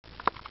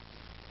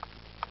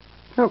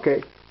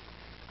Okay,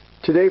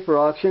 today for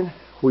auction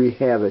we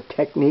have a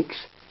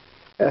Technics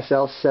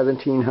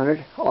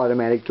SL-1700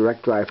 automatic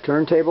direct drive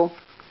turntable,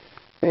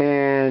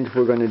 and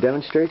we're going to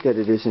demonstrate that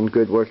it is in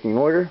good working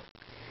order.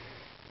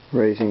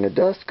 Raising the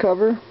dust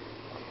cover,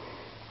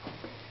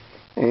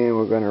 and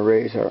we're going to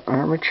raise our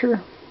armature,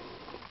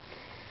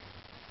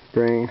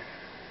 bring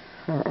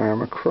our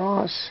arm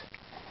across.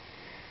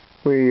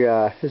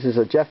 This is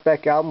a Jeff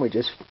Beck album we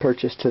just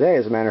purchased today,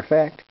 as a matter of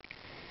fact.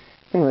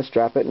 And let's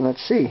drop it and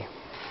let's see.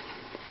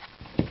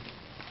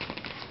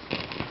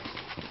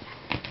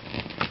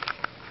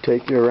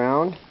 Take you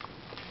around,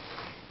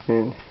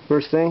 and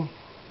first thing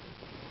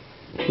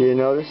you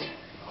notice,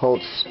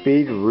 holds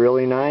speed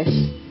really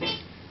nice.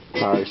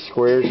 Our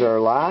squares are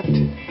locked.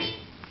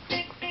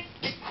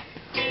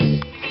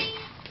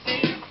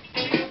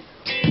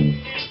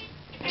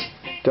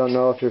 Don't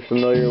know if you're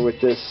familiar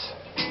with this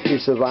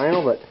piece of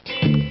vinyl, but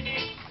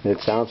it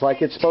sounds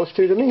like it's supposed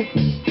to me.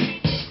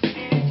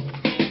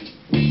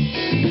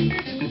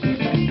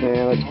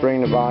 And let's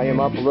bring the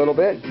volume up a little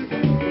bit.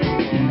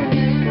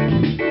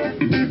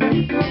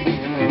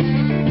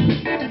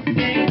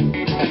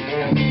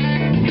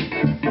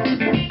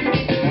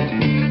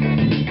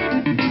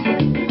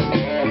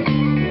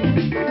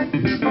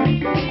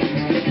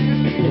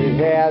 It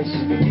has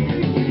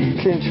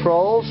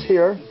controls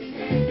here.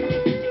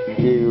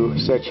 You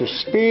set your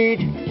speed.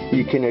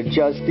 You can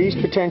adjust these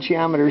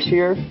potentiometers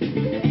here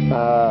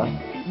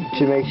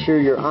to make sure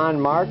you're on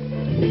mark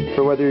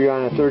for whether you're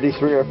on a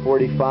 33 or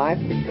 45.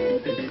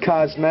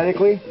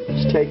 Cosmetically,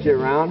 let's take you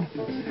around.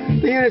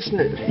 The unit's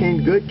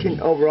in good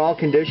overall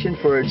condition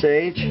for its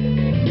age.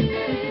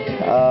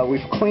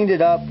 We've cleaned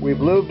it up, we've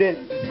lubed it.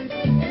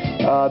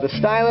 The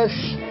stylus,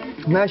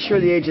 I'm not sure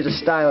the age of the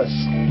stylus.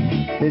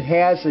 It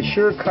has a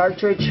Sure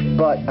cartridge,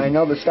 but I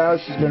know the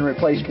stylus has been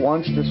replaced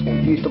once. This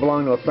one used to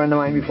belong to a friend of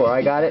mine before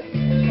I got it.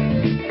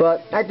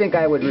 But I think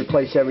I would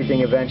replace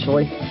everything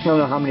eventually. I don't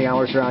know how many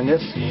hours are on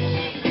this.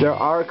 There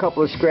are a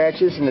couple of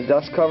scratches in the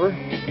dust cover.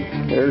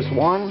 There's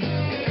one.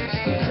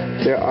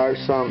 There are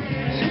some,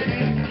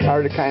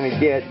 hard to kind of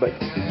get, but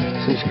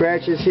some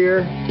scratches here.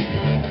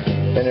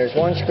 And there's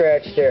one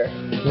scratch there.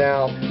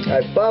 Now,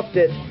 I buffed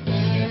it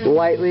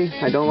lightly.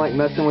 I don't like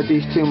messing with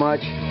these too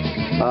much.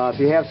 If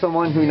you have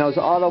someone who knows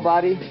auto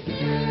body,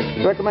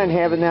 recommend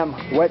having them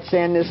wet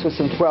sand this with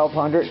some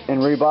 1200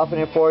 and rebuffing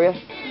it for you.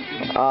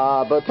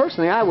 But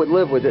personally, I would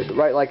live with it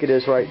right like it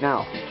is right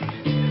now.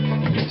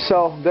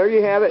 So there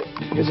you have it.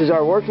 This is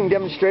our working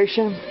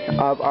demonstration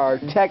of our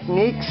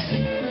Technics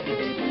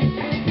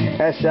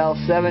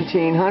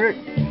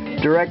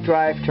SL-1700 direct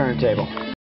drive turntable.